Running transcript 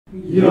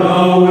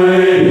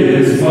Yahweh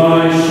is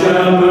my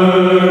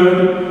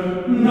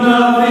shepherd,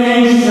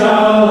 nothing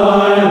shall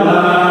I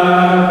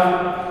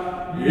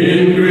lack.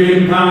 In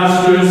green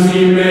pastures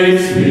he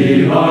makes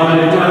me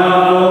lie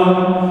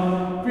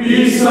down,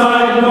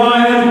 beside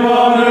quiet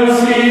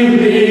waters he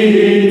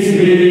leads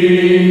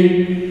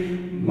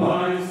me.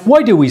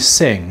 Why do we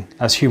sing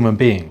as human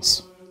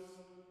beings?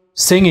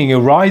 Singing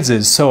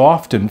arises so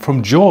often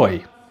from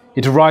joy.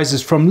 It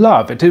arises from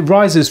love. It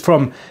arises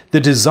from the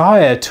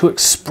desire to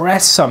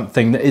express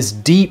something that is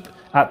deep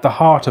at the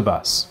heart of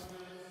us.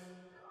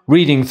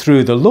 Reading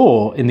through the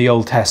law in the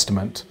Old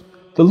Testament,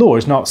 the law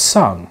is not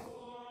sung.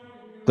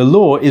 The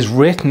law is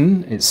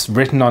written, it's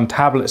written on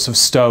tablets of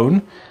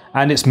stone,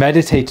 and it's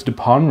meditated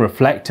upon,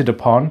 reflected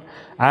upon,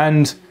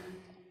 and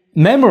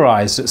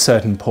memorized at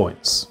certain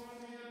points.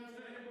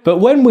 But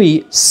when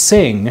we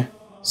sing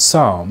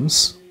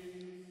psalms,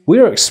 we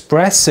are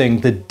expressing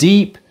the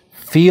deep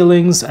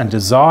feelings and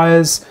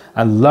desires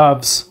and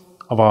loves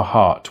of our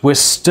heart. We're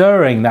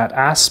stirring that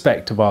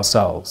aspect of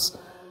ourselves.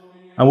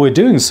 And we're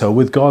doing so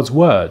with God's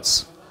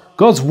words.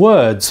 God's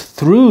words,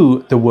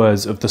 through the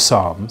words of the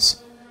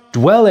Psalms,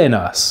 dwell in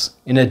us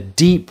in a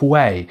deep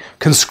way,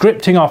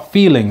 conscripting our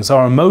feelings,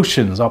 our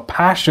emotions, our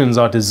passions,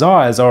 our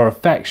desires, our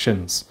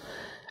affections,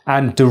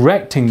 and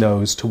directing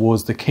those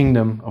towards the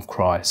kingdom of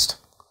Christ.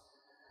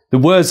 The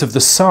words of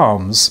the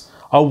Psalms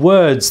are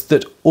words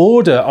that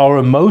order our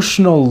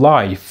emotional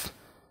life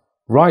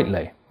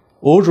rightly,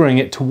 ordering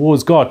it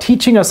towards God,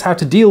 teaching us how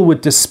to deal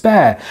with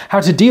despair, how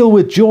to deal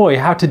with joy,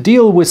 how to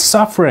deal with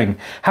suffering,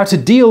 how to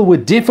deal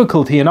with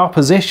difficulty and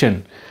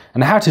opposition,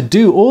 and how to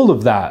do all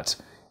of that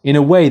in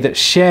a way that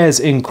shares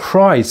in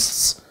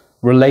Christ's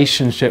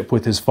relationship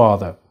with his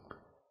Father,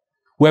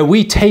 where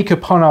we take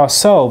upon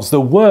ourselves the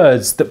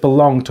words that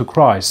belong to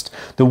Christ,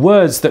 the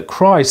words that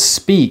Christ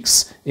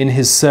speaks in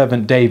his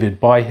servant David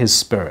by his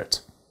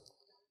Spirit.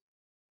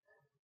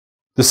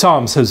 The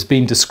Psalms has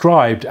been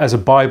described as a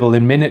Bible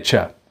in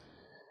miniature,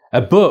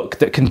 a book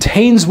that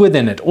contains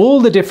within it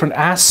all the different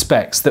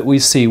aspects that we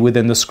see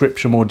within the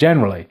Scripture more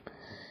generally.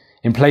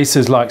 In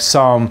places like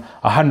Psalm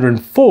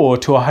 104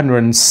 to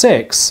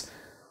 106,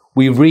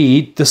 we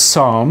read the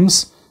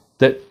Psalms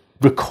that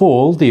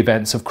recall the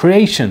events of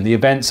creation, the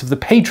events of the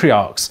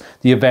patriarchs,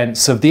 the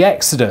events of the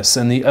Exodus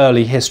and the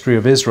early history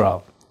of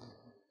Israel.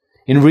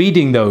 In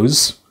reading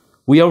those,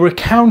 we are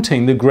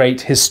recounting the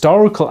great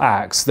historical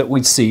acts that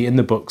we see in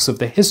the books of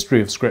the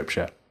history of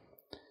Scripture.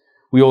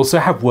 We also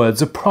have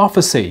words of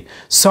prophecy,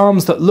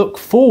 psalms that look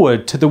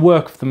forward to the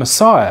work of the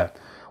Messiah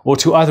or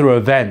to other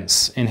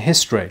events in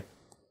history.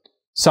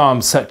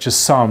 Psalms such as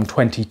Psalm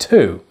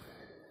 22.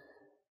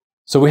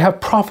 So we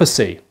have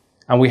prophecy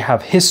and we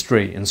have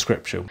history in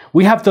Scripture.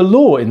 We have the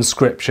law in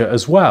Scripture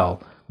as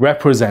well,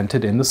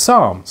 represented in the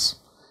Psalms.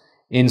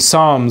 In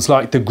psalms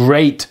like the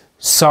great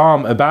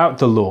Psalm about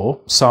the law,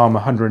 Psalm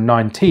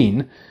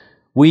 119,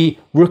 we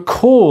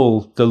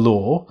recall the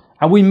law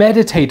and we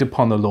meditate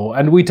upon the law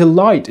and we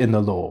delight in the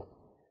law.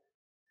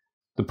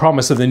 The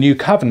promise of the new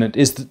covenant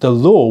is that the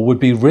law would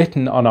be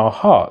written on our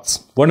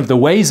hearts. One of the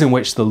ways in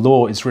which the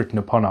law is written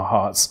upon our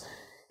hearts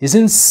is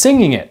in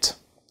singing it.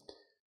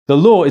 The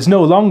law is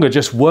no longer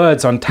just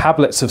words on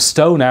tablets of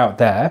stone out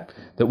there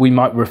that we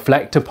might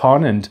reflect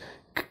upon and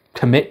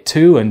commit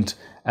to and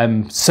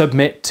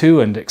submit to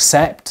and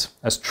accept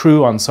as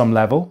true on some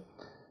level.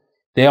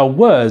 They are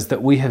words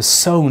that we have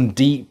sown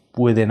deep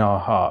within our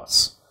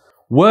hearts.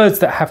 Words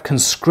that have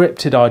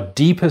conscripted our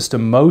deepest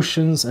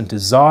emotions and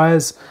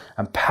desires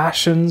and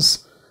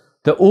passions,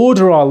 that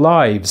order our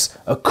lives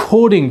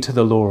according to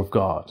the law of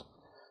God.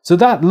 So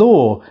that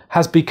law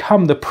has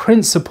become the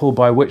principle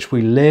by which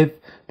we live,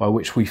 by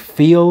which we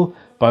feel,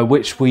 by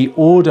which we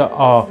order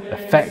our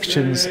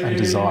affections and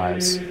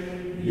desires.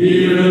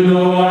 Even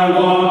though I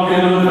walk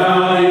in a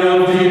valley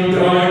of deep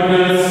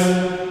darkness,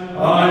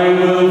 I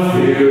will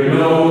fear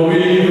no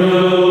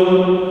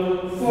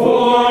evil,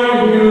 for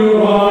you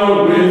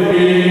are with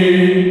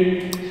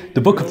me.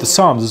 The book of the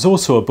Psalms is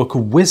also a book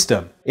of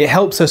wisdom. It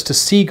helps us to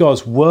see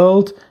God's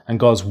world and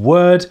God's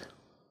word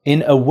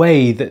in a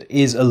way that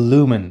is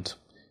illumined,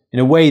 in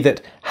a way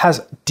that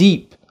has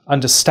deep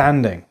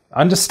understanding,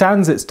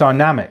 understands its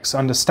dynamics,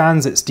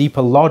 understands its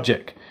deeper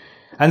logic,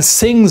 and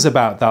sings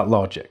about that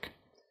logic.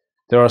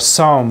 There are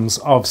Psalms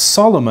of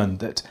Solomon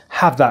that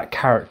have that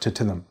character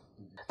to them.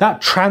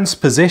 That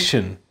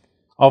transposition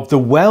of the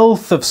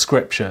wealth of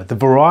Scripture, the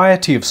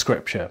variety of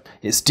Scripture,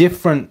 its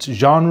different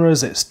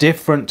genres, its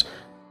different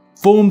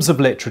forms of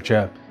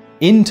literature,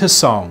 into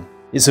song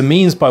is a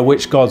means by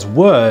which God's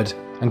Word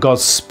and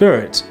God's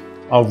Spirit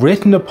are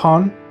written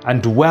upon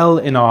and dwell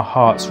in our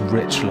hearts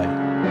richly.